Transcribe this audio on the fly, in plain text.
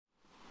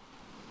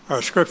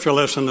Our scripture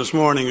lesson this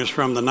morning is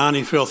from the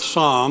 95th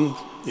Psalm,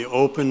 the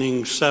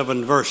opening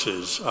 7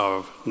 verses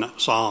of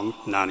Psalm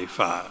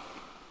 95.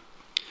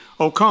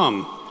 O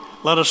come,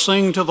 let us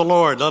sing to the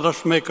Lord. Let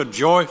us make a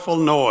joyful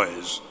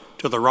noise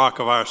to the rock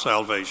of our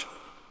salvation.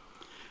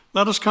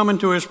 Let us come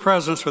into his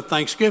presence with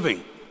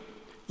thanksgiving.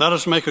 Let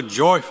us make a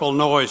joyful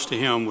noise to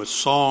him with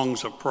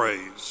songs of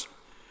praise.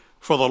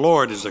 For the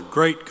Lord is a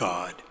great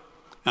God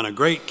and a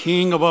great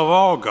King above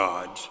all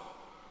gods.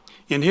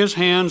 In his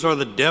hands are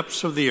the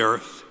depths of the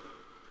earth.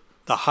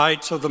 The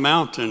heights of the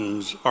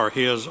mountains are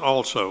his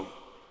also.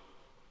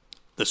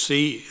 The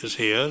sea is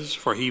his,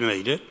 for he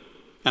made it,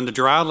 and the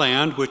dry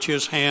land which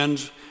his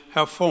hands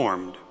have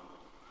formed.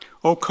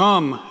 O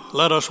come,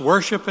 let us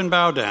worship and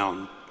bow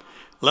down.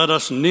 Let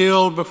us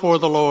kneel before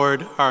the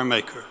Lord our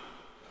Maker.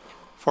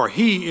 For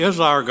he is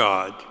our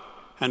God,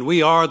 and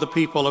we are the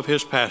people of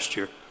his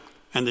pasture,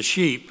 and the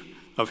sheep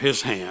of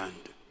his hand.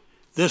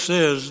 This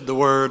is the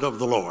word of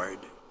the Lord.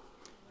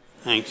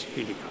 Thanks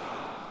be to God.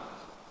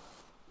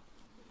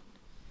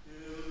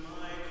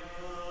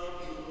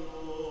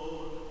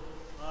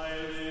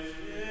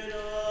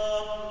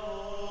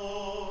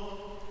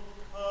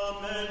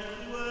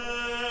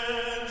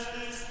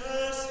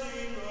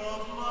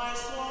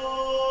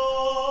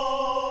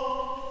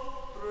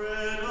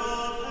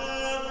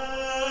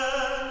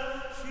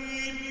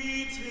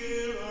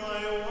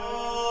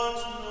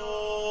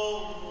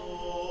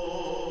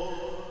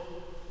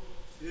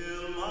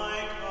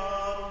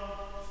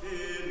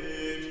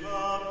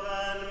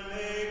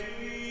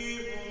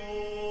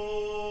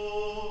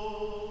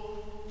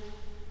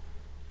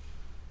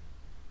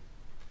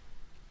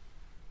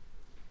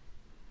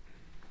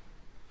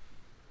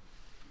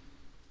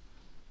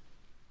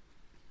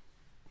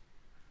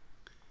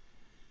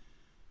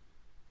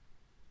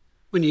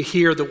 When you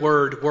hear the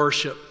word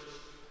worship,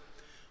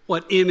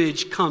 what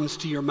image comes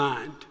to your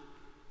mind?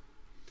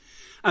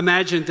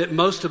 Imagine that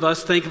most of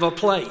us think of a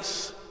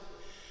place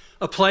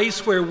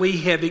where we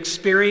have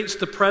experienced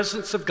the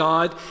presence of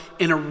God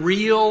in a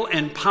real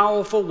and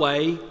powerful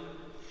way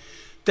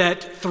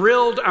that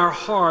thrilled our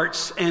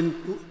hearts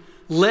and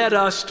led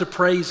us to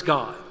praise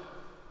God.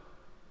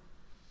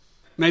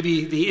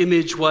 Maybe the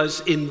image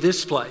was in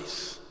this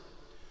place,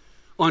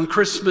 on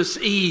Christmas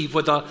Eve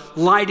with a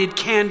lighted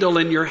candle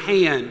in your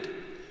hand,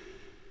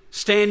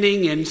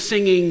 standing and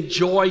singing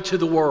Joy to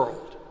the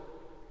World.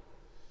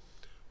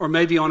 Or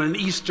maybe on an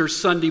Easter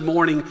Sunday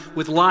morning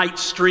with light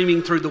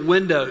streaming through the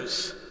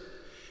windows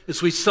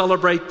as we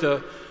celebrate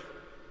the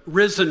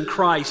risen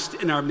Christ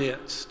in our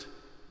midst.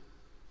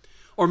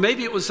 Or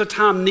maybe it was a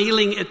time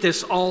kneeling at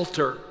this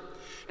altar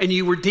and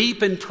you were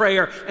deep in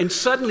prayer and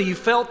suddenly you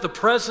felt the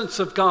presence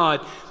of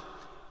God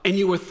and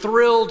you were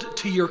thrilled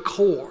to your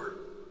core.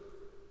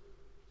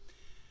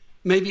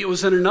 Maybe it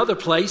was in another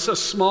place, a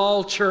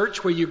small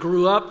church where you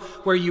grew up,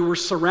 where you were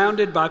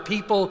surrounded by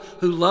people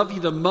who love you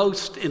the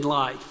most in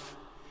life.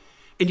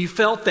 And you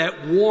felt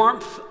that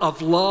warmth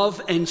of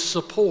love and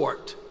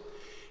support,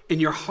 and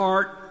your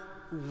heart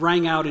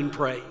rang out in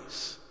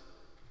praise.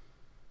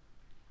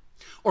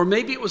 Or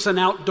maybe it was an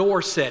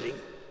outdoor setting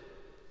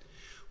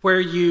where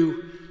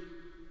you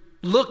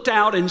looked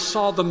out and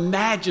saw the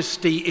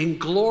majesty and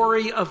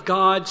glory of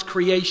God's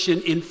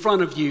creation in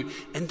front of you,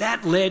 and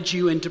that led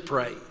you into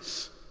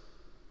praise.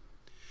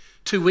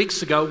 2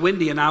 weeks ago,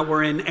 Wendy and I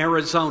were in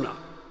Arizona,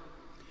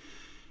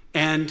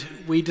 and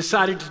we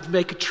decided to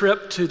make a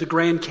trip to the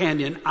Grand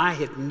Canyon. I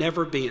had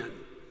never been.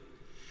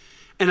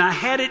 And I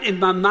had it in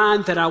my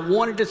mind that I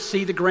wanted to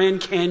see the Grand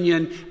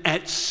Canyon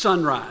at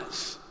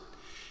sunrise.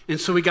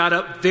 And so we got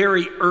up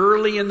very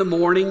early in the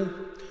morning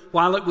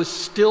while it was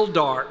still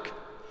dark,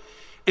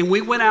 and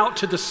we went out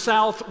to the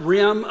south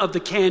rim of the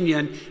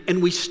canyon,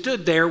 and we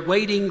stood there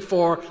waiting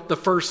for the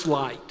first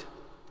light.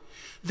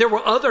 There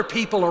were other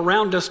people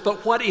around us,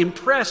 but what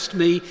impressed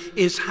me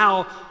is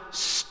how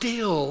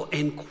still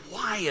and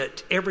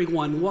quiet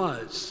everyone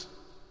was.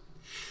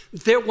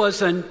 There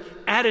was an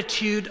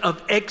attitude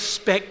of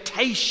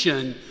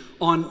expectation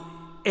on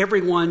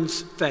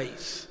everyone's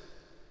face.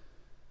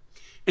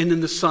 And then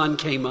the sun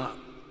came up,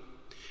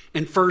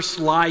 and first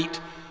light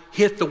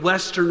hit the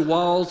western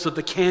walls of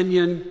the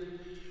canyon,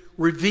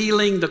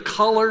 revealing the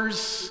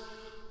colors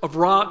of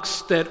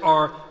rocks that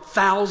are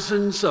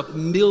thousands of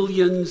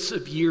millions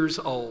of years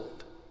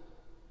old.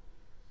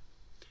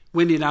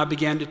 Wendy and I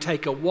began to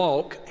take a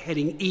walk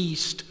heading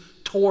east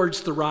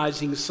towards the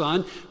rising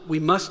sun. We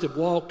must have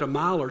walked a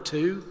mile or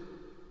two.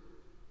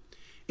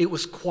 It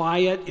was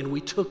quiet and we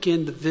took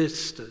in the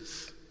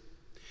vistas.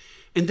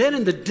 And then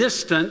in the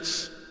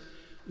distance,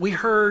 we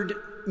heard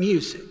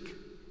music,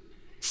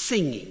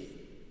 singing.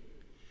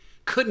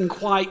 Couldn't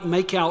quite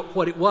make out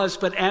what it was,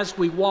 but as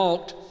we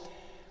walked,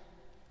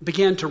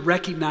 began to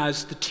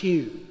recognize the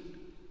tune.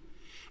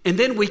 And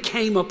then we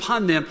came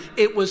upon them.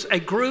 It was a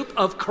group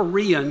of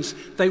Koreans.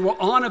 They were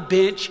on a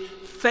bench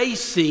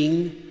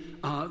facing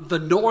the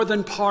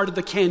northern part of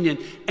the canyon,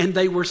 and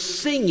they were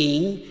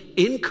singing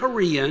in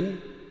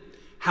Korean,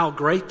 "How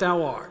Great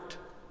Thou Art."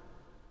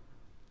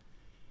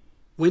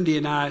 Wendy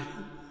and I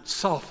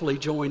softly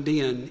joined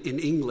in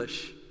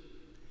English.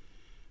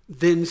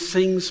 Then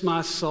sings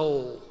my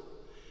soul,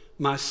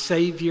 my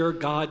Savior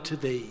God, to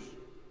thee.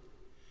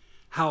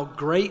 How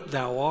great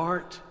thou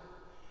art,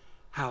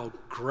 how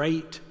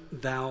great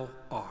thou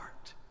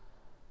art.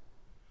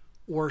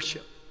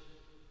 Worship.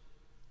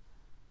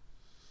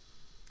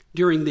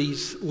 During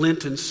these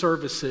Lenten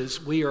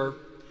services, we are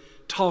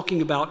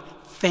talking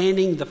about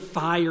fanning the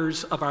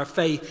fires of our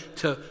faith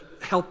to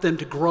help them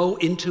to grow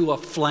into a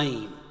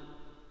flame.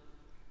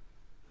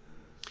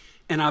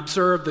 And I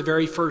observed the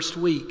very first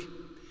week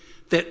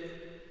that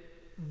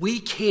we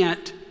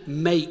can't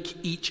make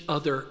each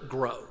other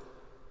grow.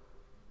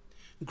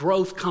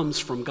 Growth comes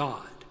from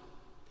God.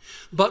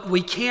 But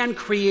we can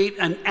create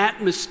an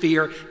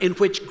atmosphere in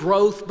which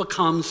growth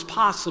becomes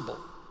possible.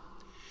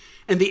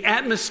 And the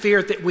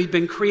atmosphere that we've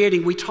been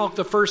creating, we talked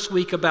the first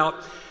week about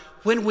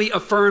when we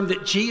affirm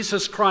that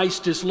Jesus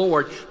Christ is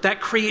Lord, that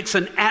creates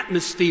an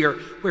atmosphere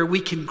where we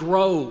can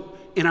grow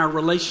in our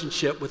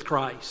relationship with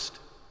Christ.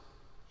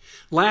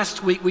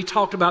 Last week we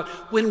talked about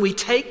when we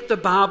take the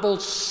Bible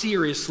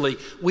seriously,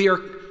 we are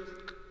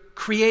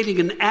creating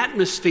an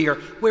atmosphere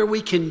where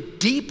we can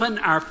deepen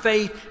our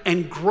faith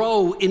and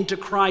grow into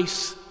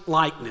Christ's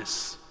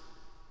likeness.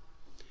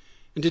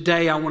 And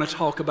today I want to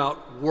talk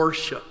about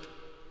worship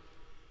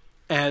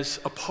as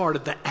a part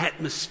of the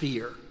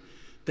atmosphere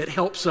that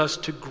helps us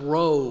to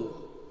grow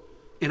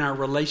in our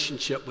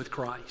relationship with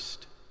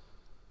Christ.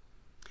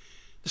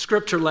 The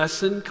scripture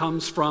lesson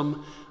comes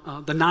from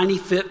the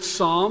 95th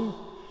Psalm.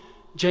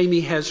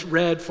 Jamie has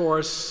read for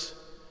us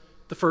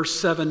the first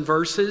 7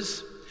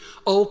 verses.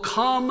 Oh,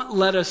 come,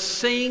 let us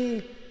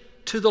sing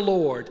to the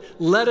Lord.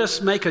 Let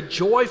us make a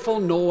joyful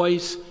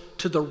noise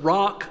to the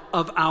rock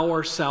of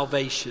our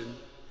salvation.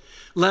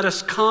 Let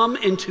us come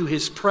into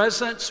his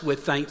presence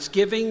with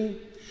thanksgiving.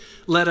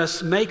 Let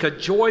us make a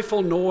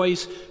joyful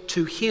noise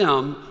to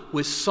him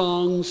with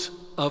songs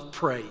of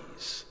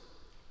praise.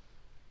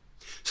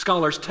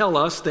 Scholars tell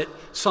us that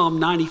Psalm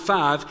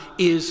 95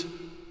 is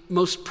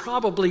most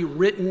probably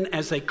written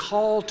as a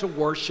call to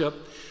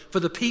worship for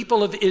the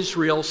people of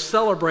Israel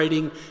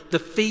celebrating the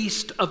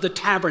Feast of the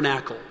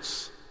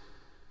Tabernacles.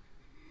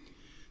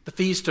 The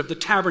Feast of the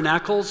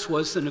Tabernacles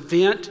was an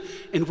event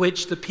in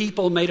which the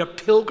people made a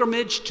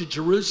pilgrimage to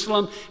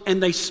Jerusalem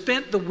and they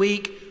spent the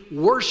week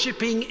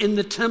worshiping in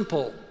the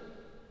temple.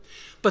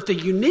 But the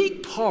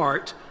unique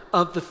part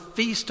of the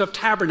Feast of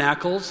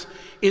Tabernacles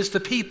is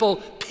the people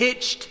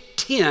pitched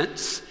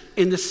tents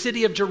in the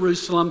city of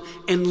Jerusalem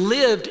and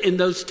lived in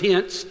those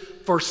tents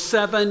for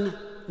 7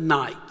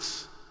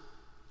 nights.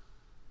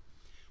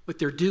 What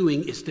they're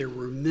doing is they're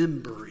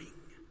remembering.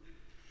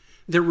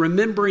 They're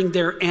remembering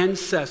their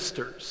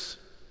ancestors.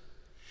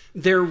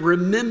 They're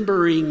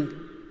remembering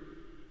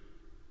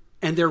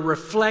and they're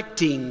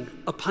reflecting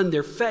upon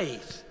their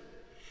faith.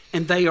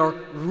 And they are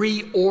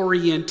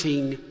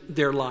reorienting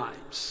their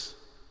lives.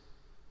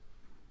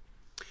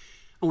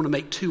 I want to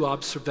make 2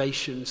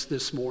 observations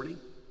this morning.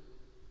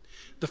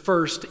 The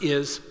first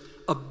is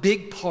a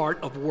big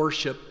part of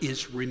worship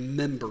is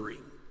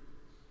remembering.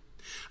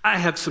 I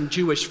have some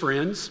Jewish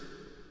friends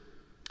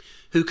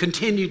who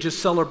continue to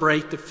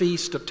celebrate the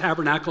Feast of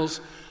Tabernacles,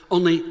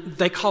 only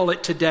they call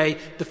it today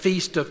the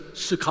Feast of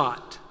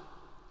Sukkot.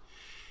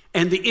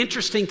 And the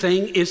interesting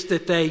thing is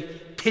that they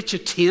pitch a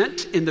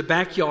tent in the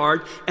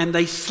backyard and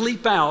they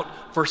sleep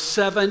out for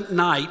 7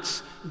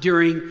 nights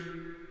during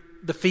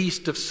the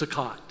Feast of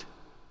Sukkot.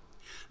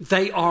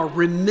 They are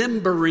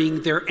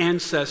remembering their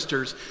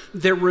ancestors.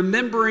 They're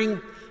remembering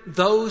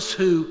those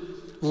who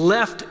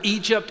left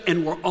Egypt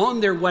and were on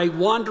their way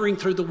wandering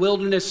through the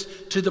wilderness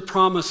to the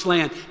promised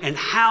land and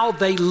how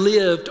they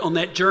lived on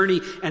that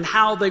journey and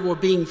how they were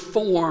being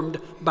formed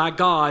by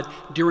God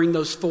during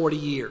those 40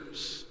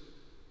 years.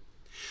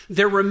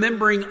 They're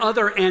remembering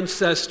other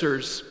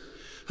ancestors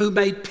who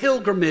made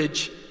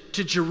pilgrimage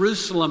to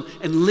Jerusalem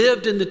and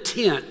lived in the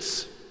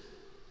tents.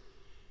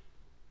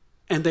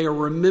 And they are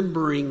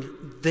remembering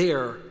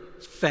their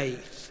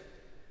faith.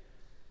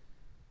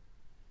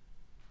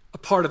 A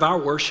part of our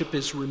worship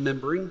is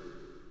remembering.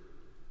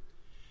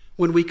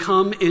 When we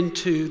come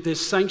into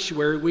this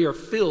sanctuary, we are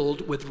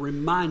filled with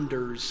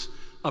reminders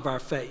of our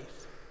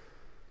faith.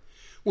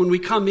 When we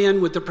come in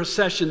with the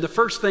procession, the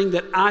first thing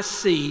that I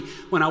see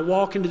when I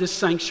walk into this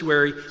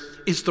sanctuary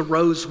is the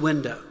rose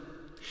window.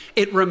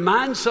 It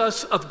reminds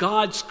us of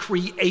God's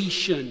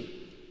creation,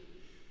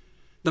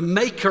 the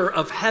maker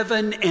of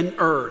heaven and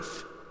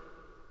earth.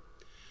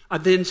 I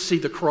then see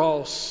the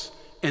cross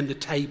and the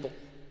table.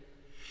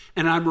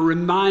 And I'm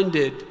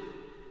reminded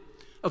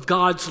of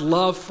God's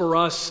love for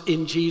us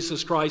in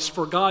Jesus Christ.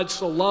 For God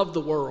so loved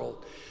the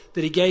world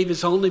that he gave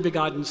his only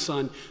begotten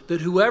Son,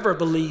 that whoever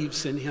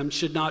believes in him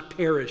should not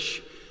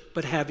perish,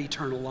 but have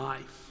eternal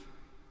life.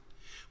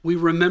 We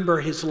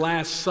remember his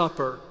Last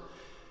Supper,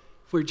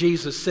 where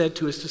Jesus said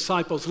to his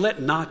disciples,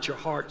 "Let not your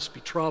hearts be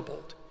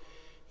troubled.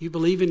 You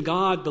believe in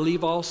God,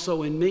 believe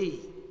also in me."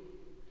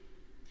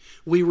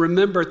 We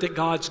remember that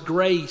God's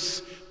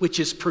grace, which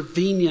is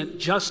prevenient,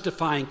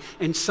 justifying,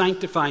 and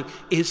sanctifying,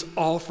 is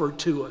offered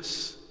to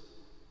us.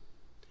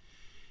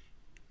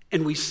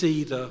 And we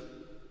see the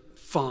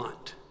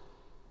font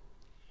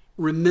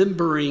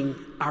remembering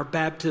our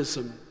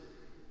baptism,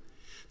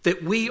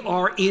 that we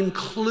are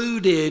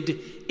included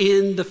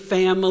in the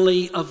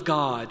family of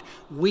God.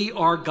 We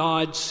are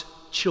God's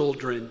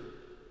children.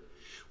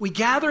 We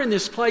gather in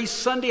this place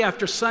Sunday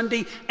after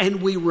Sunday,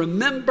 and we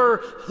remember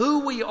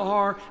who we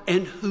are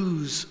and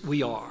whose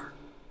we are.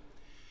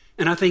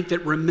 And I think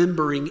that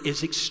remembering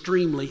is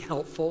extremely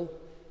helpful,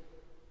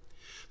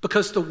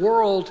 because the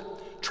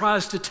world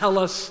tries to tell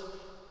us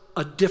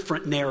a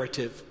different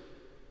narrative.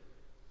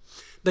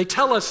 They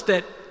tell us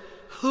that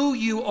who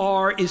you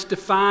are is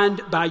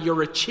defined by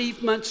your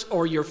achievements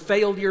or your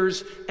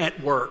failures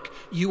at work.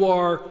 You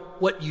are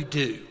what you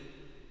do.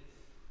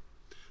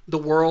 The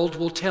world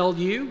will tell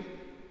you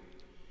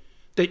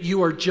that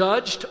you are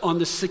judged on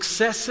the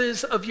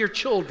successes of your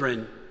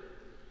children.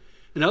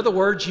 In other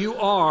words, you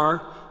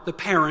are the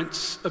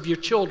parents of your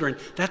children.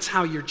 That's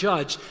how you're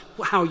judged,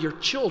 how your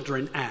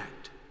children act.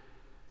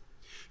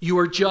 You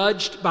are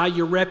judged by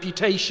your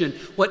reputation,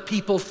 what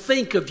people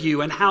think of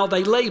you and how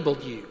they label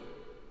you.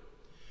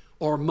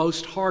 Or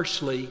most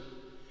harshly,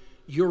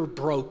 you're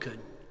broken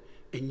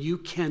and you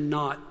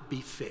cannot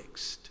be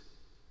fixed.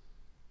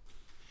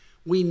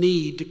 We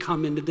need to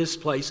come into this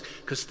place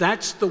because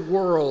that's the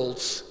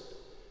world's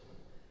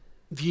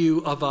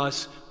view of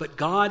us, but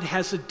God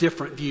has a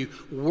different view.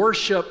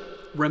 Worship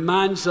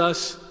reminds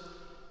us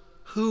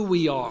who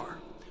we are.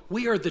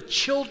 We are the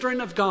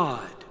children of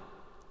God.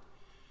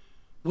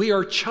 We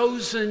are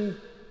chosen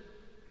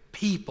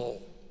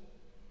people,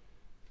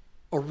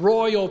 a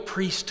royal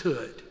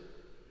priesthood,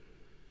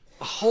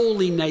 a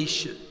holy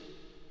nation,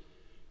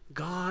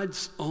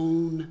 God's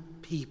own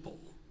people.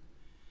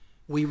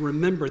 We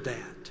remember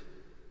that.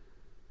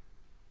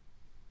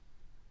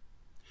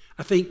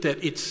 I think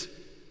that it's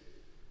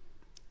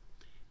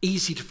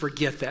easy to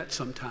forget that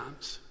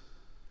sometimes.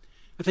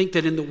 I think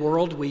that in the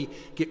world we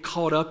get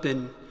caught up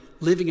in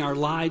living our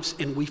lives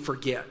and we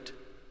forget.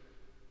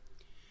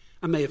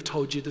 I may have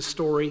told you the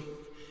story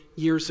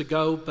years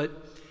ago, but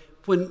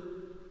when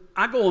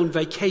I go on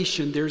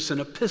vacation, there's an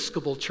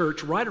Episcopal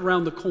church right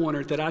around the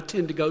corner that I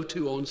tend to go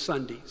to on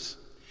Sundays.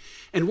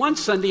 And one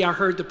Sunday I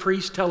heard the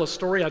priest tell a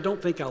story I don't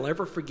think I'll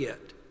ever forget.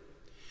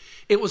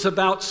 It was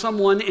about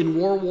someone in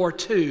World War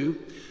II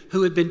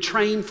who had been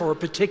trained for a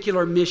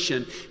particular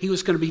mission. He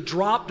was going to be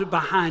dropped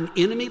behind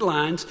enemy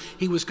lines.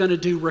 He was going to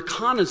do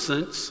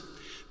reconnaissance,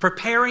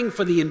 preparing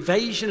for the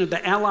invasion of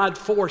the Allied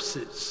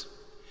forces.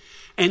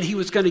 And he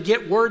was going to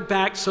get word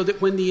back so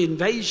that when the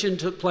invasion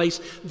took place,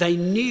 they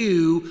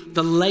knew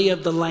the lay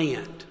of the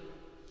land.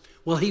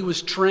 Well, he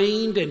was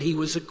trained and he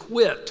was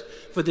equipped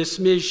for this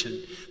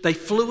mission. They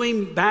flew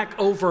him back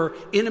over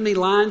enemy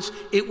lines.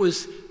 It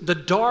was the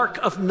dark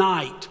of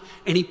night,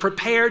 and he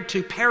prepared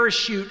to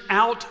parachute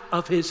out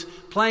of his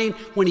plane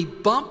when he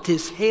bumped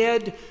his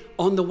head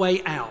on the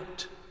way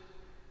out.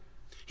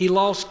 He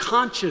lost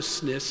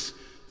consciousness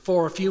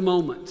for a few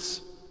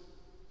moments.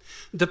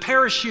 The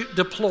parachute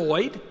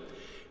deployed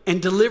and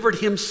delivered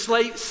him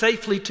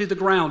safely to the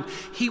ground.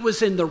 He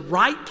was in the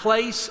right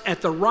place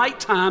at the right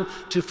time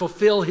to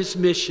fulfill his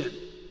mission.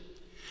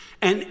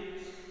 And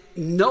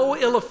no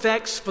ill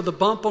effects for the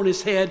bump on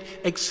his head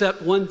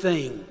except one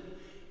thing: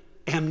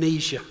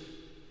 amnesia.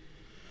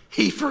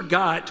 He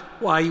forgot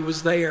why he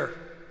was there.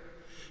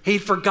 He'd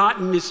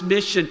forgotten his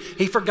mission.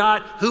 He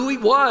forgot who he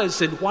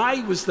was and why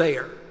he was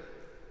there.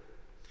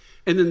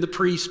 And then the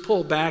priest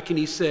pulled back and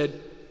he said,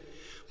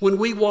 when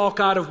we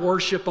walk out of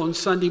worship on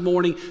Sunday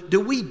morning,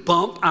 do we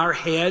bump our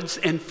heads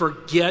and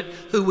forget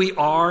who we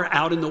are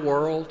out in the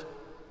world?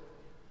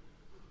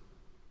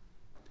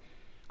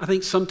 I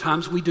think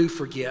sometimes we do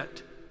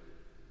forget.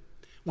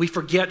 We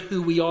forget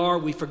who we are.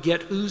 We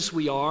forget whose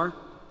we are.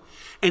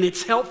 And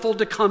it's helpful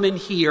to come in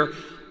here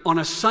on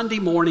a Sunday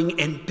morning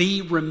and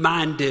be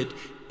reminded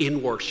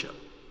in worship.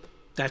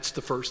 That's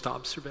the first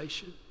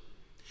observation.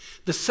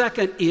 The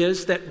second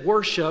is that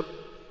worship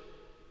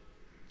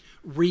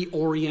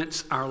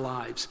reorients our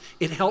lives.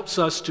 It helps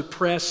us to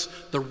press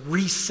the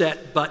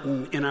reset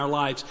button in our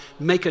lives,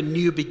 make a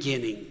new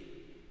beginning.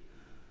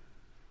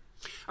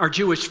 Our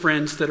Jewish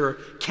friends that are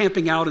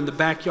camping out in the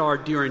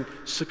backyard during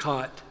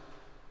Sukkot,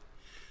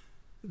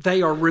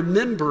 they are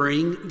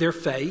remembering their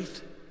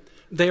faith.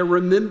 They're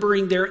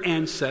remembering their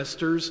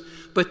ancestors,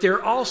 but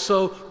they're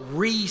also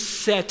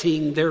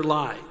resetting their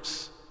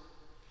lives.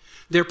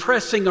 They're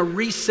pressing a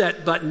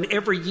reset button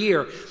every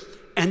year,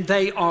 and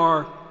they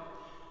are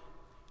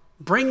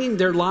bringing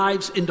their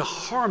lives into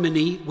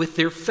harmony with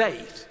their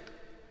faith.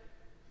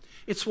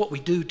 It's what we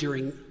do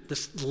during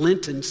this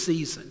Lenten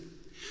season.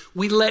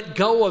 We let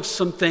go of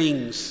some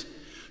things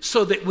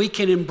so that we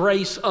can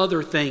embrace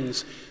other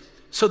things,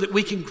 so that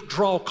we can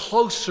draw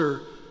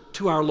closer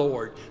to our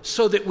Lord,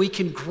 so that we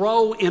can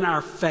grow in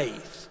our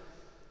faith.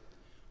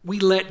 We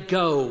let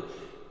go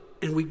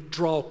and we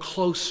draw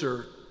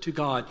closer to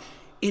God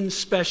in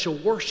special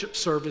worship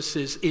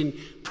services, in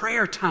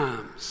prayer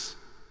times,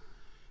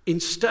 in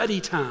study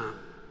time.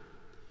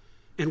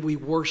 And we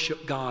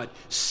worship God,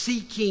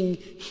 seeking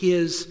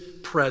His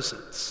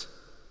presence.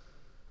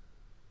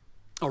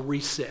 A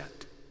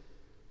reset.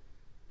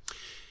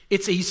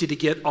 It's easy to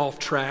get off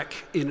track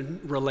in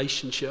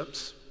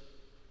relationships.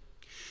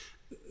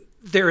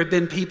 There have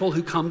been people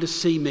who come to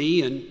see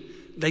me and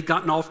they've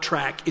gotten off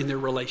track in their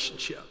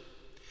relationship.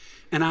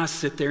 And I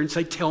sit there and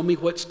say, tell me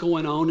what's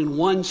going on. And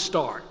one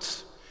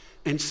starts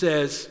and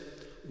says,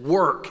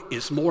 work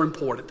is more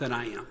important than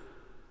I am.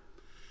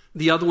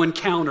 The other one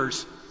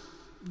counters,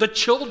 the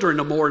children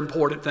are more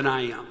important than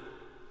I am.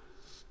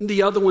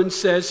 The other one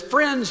says,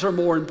 friends are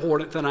more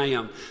important than I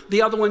am.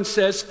 The other one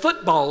says,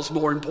 football's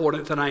more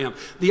important than I am.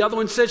 The other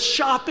one says,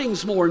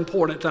 shopping's more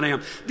important than I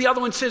am. The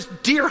other one says,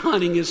 deer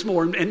hunting is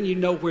more, and you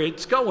know where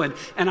it's going.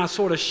 And I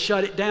sort of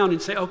shut it down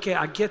and say, okay,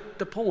 I get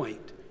the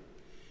point.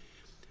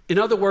 In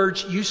other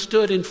words, you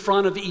stood in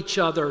front of each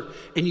other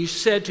and you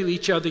said to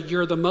each other,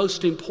 you're the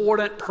most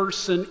important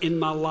person in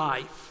my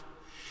life.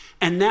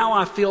 And now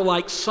I feel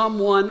like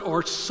someone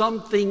or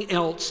something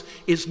else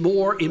is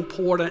more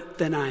important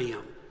than I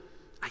am.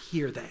 I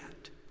hear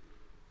that.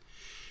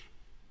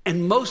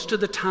 And most of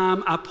the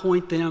time I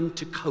point them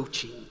to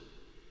coaching,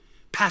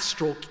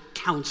 pastoral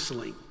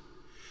counseling,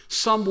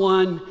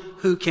 someone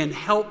who can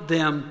help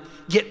them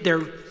get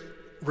their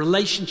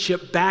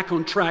relationship back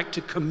on track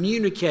to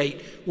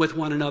communicate with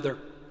one another.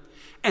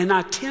 And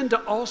I tend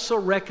to also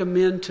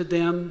recommend to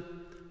them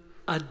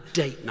a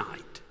date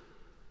night.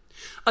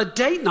 A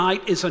date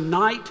night is a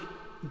night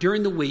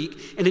during the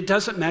week, and it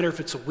doesn't matter if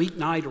it's a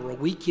weeknight or a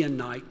weekend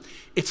night.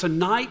 It's a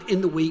night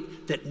in the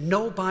week that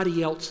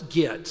nobody else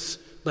gets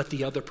but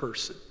the other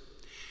person.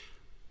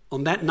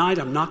 On that night,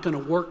 I'm not going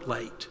to work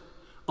late.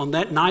 On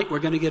that night, we're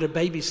going to get a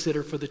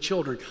babysitter for the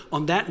children.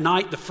 On that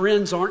night, the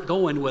friends aren't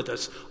going with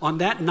us. On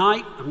that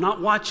night, I'm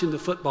not watching the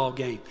football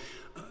game.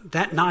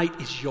 That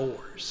night is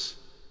yours.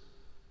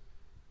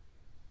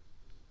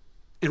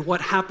 And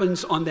what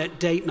happens on that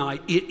date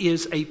night, it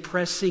is a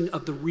pressing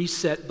of the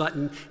reset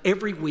button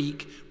every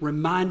week,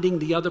 reminding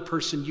the other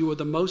person, you are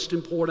the most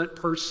important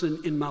person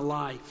in my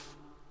life.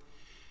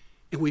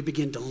 And we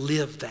begin to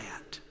live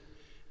that.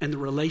 And the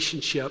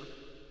relationship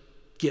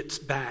gets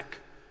back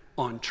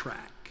on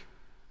track.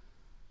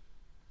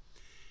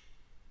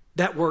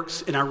 That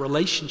works in our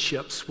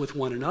relationships with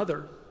one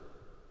another.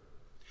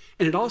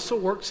 And it also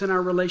works in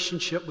our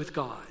relationship with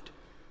God.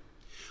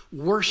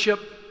 Worship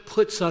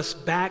puts us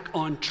back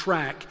on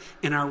track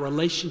in our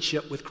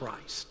relationship with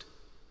Christ.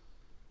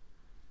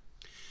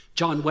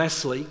 John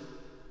Wesley,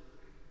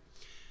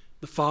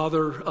 the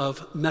father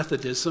of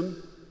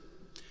Methodism,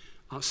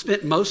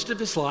 spent most of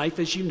his life,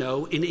 as you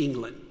know, in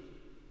England.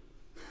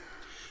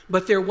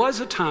 But there was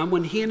a time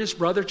when he and his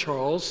brother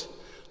Charles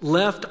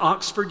left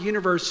Oxford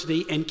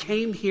University and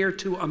came here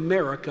to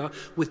America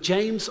with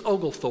James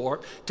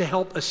Oglethorpe to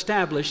help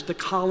establish the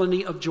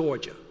colony of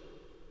Georgia.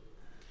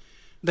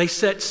 They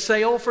set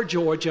sail for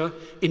Georgia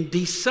in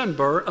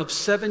December of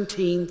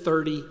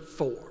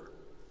 1734.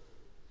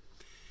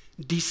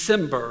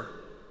 December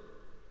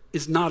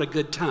is not a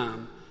good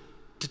time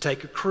to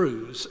take a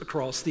cruise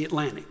across the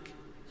Atlantic.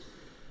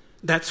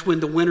 That's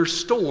when the winter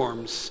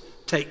storms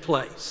take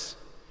place,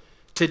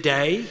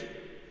 today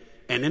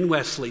and in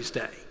Wesley's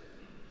day.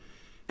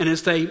 And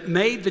as they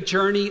made the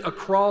journey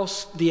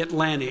across the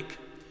Atlantic,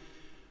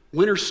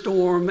 winter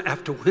storm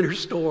after winter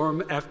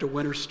storm after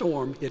winter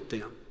storm hit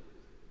them.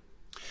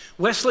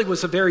 Wesley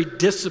was a very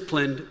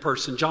disciplined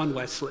person, John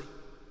Wesley.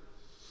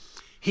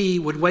 He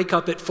would wake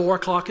up at 4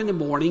 o'clock in the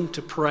morning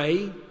to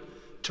pray,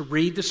 to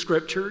read the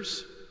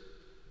scriptures.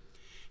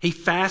 He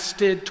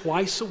fasted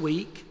twice a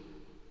week.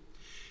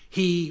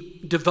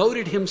 He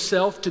devoted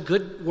himself to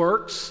good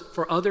works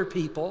for other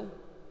people.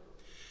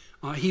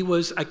 He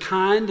was a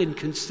kind and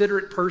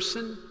considerate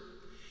person.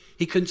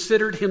 He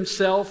considered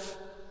himself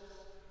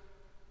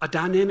a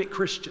dynamic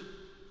Christian.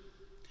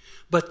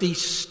 But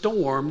these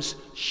storms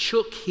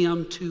shook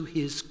him to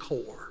his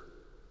core.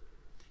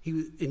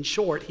 In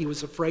short, he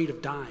was afraid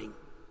of dying.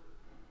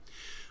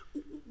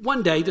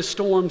 One day, the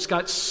storms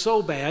got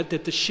so bad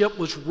that the ship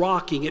was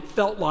rocking. It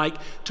felt like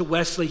to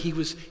Wesley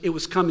it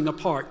was coming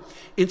apart.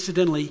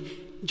 Incidentally,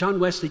 John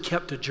Wesley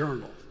kept a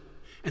journal.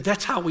 And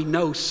that's how we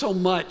know so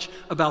much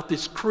about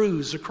this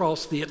cruise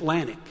across the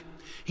Atlantic.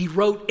 He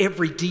wrote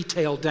every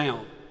detail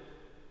down.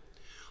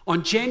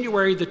 On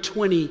January the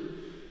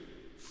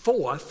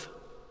 24th,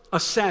 a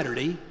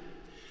Saturday,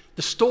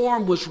 the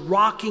storm was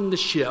rocking the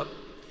ship,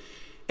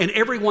 and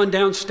everyone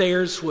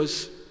downstairs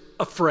was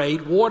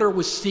afraid. Water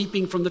was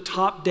seeping from the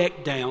top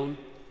deck down.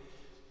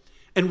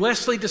 And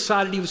Wesley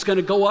decided he was going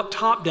to go up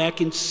top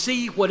deck and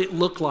see what it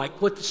looked like,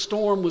 what the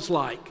storm was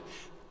like.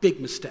 Big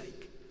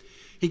mistake.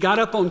 He got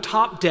up on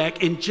top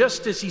deck, and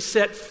just as he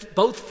set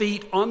both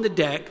feet on the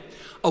deck,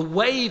 a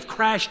wave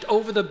crashed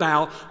over the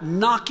bow,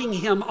 knocking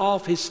him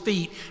off his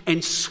feet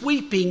and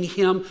sweeping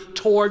him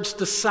towards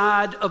the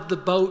side of the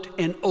boat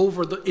and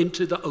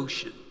into the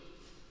ocean.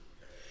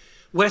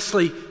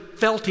 Wesley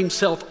felt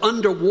himself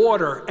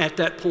underwater at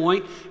that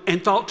point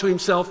and thought to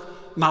himself,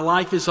 my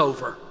life is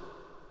over.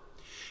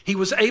 He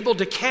was able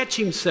to catch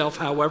himself,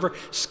 however,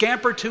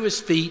 scamper to his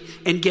feet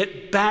and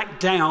get back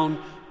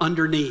down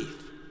underneath.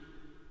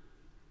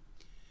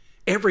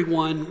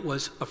 Everyone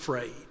was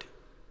afraid,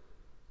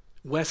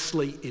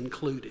 Wesley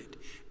included.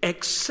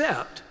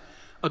 except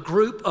a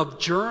group of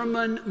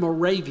German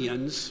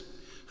Moravians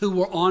who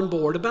were on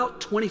board,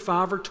 about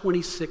 25 or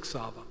 26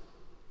 of them.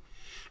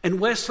 And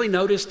Wesley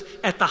noticed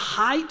at the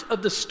height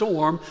of the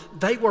storm,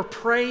 they were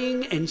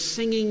praying and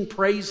singing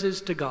praises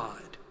to God.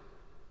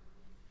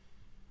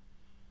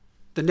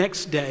 The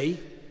next day,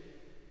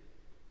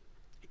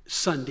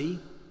 Sunday,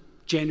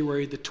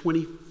 January the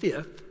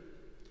 25th,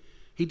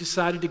 he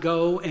decided to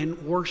go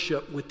and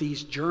worship with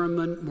these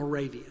German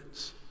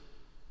Moravians.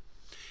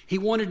 He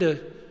wanted to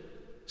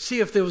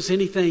see if there was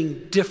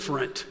anything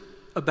different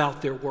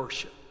about their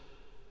worship.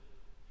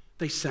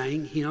 They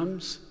sang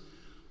hymns.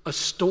 A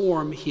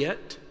storm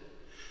hit.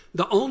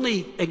 The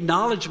only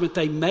acknowledgement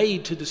they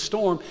made to the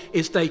storm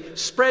is they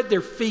spread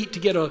their feet to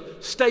get a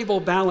stable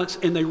balance,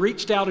 and they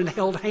reached out and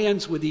held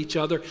hands with each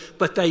other,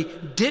 but they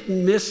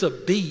didn't miss a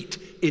beat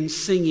in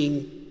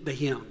singing the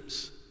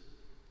hymns.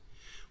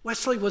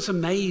 Wesley was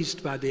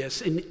amazed by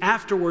this, and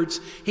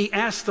afterwards he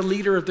asked the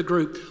leader of the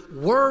group,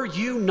 "Were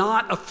you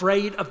not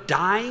afraid of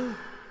dying?"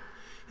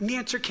 And the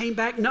answer came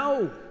back,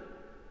 "No.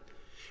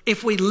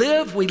 If we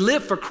live, we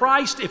live for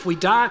Christ. If we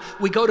die,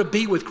 we go to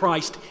be with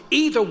Christ.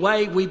 Either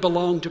way, we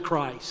belong to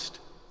Christ."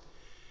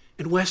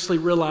 And Wesley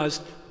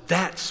realized,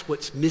 that's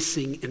what's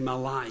missing in my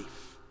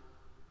life.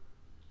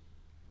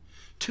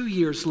 2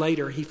 years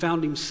later, he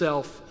found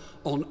himself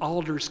on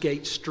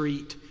Aldersgate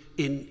Street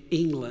in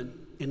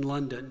England, in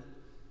London,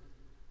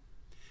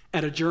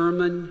 at a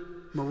German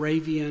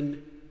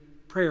Moravian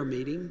prayer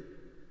meeting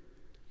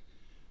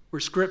where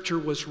scripture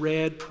was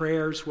read,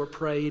 prayers were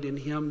prayed, and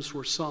hymns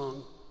were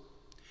sung.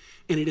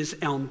 And it is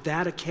on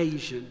that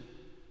occasion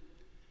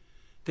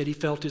that he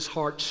felt his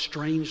heart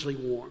strangely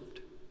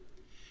warmed.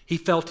 He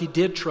felt he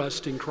did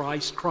trust in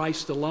Christ,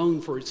 Christ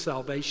alone for his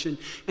salvation,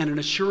 and an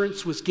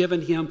assurance was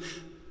given him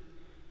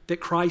that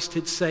Christ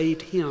had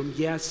saved him,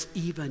 yes,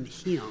 even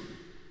him.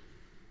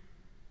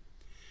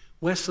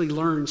 Wesley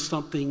learned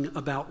something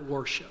about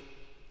worship.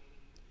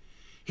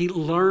 He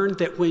learned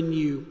that when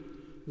you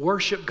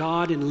worship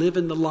God and live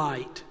in the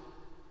light,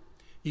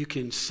 you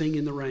can sing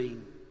in the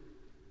rain.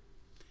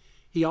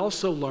 He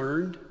also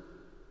learned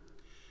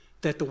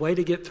that the way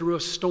to get through a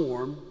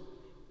storm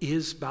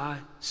is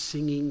by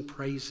singing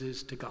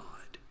praises to God.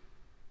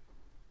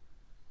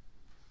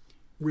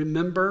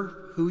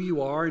 Remember who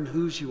you are and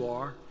whose you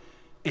are,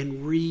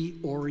 and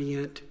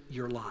reorient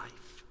your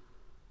life.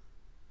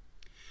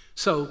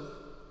 So,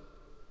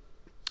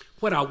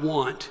 what I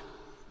want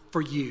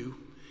for you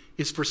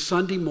is for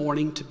Sunday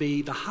morning to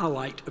be the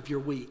highlight of your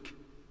week.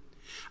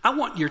 I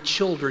want your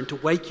children to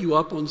wake you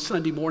up on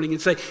Sunday morning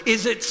and say,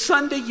 "Is it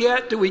Sunday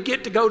yet? Do we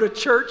get to go to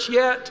church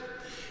yet?"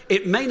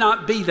 It may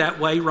not be that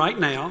way right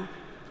now.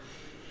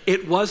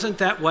 It wasn't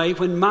that way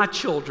when my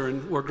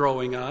children were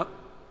growing up.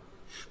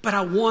 But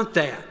I want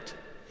that.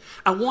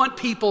 I want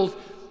people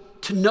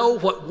to know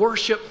what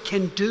worship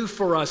can do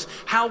for us,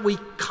 how we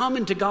come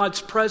into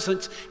God's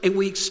presence and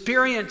we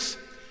experience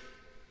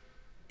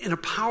in a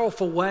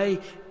powerful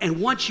way. And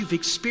once you've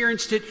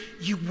experienced it,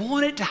 you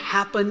want it to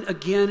happen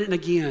again and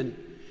again.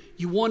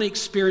 You want to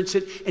experience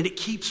it, and it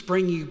keeps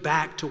bringing you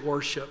back to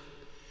worship.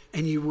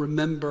 And you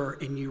remember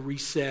and you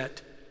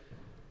reset.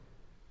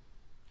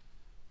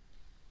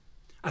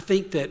 I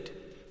think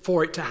that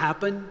for it to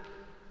happen,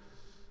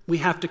 we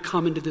have to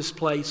come into this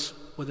place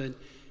with an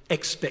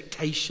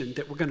expectation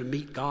that we're going to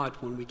meet God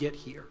when we get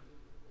here.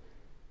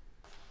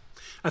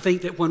 I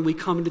think that when we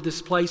come into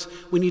this place,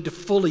 we need to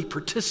fully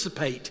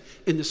participate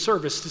in the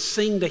service, to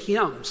sing the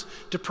hymns,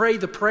 to pray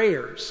the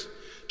prayers,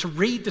 to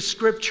read the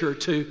scripture,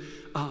 to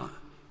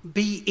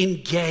be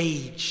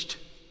engaged.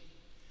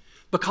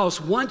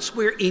 Because once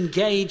we're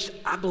engaged,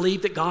 I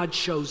believe that God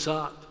shows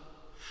up.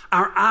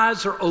 Our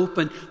eyes are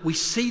open. We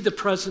see the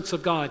presence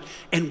of God.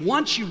 And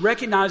once you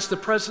recognize the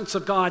presence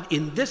of God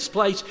in this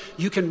place,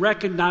 you can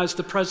recognize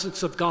the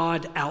presence of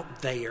God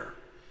out there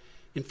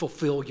and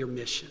fulfill your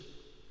mission.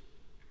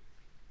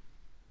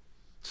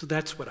 So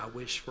that's what I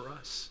wish for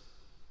us.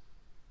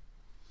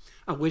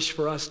 I wish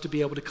for us to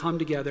be able to come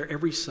together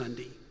every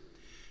Sunday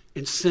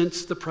and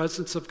sense the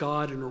presence of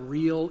God in a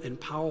real and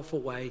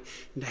powerful way,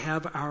 and to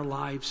have our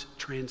lives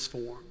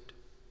transformed.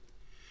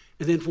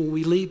 And then when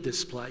we leave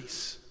this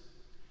place,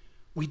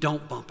 we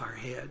don't bump our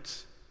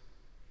heads.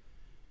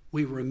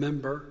 We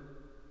remember,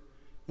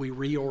 we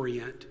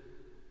reorient,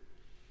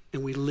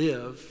 and we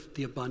live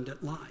the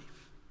abundant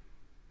life.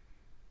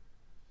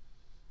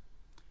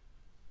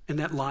 And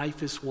that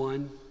life is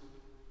one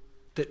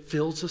that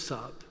fills us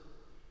up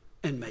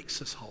and makes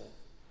us whole.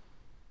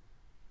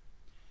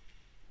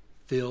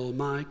 Fill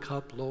my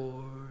cup,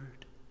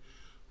 Lord.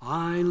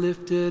 I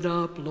lift it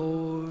up,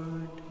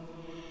 Lord.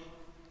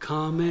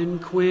 Come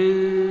and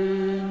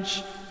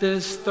quench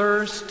this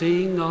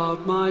thirsting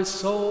of my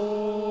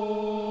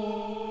soul.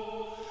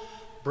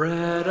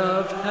 Bread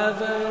of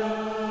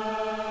heaven,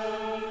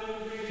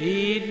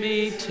 feed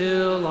me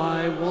till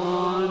I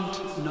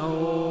want no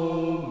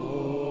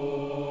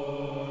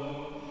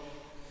more.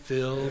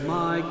 Fill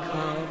my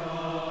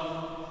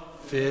cup,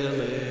 fill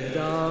it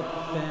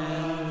up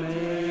and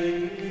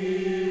make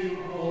me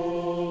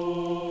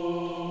whole.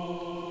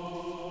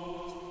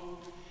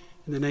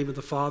 In the name of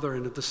the Father,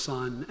 and of the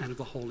Son, and of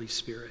the Holy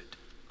Spirit.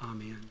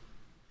 Amen.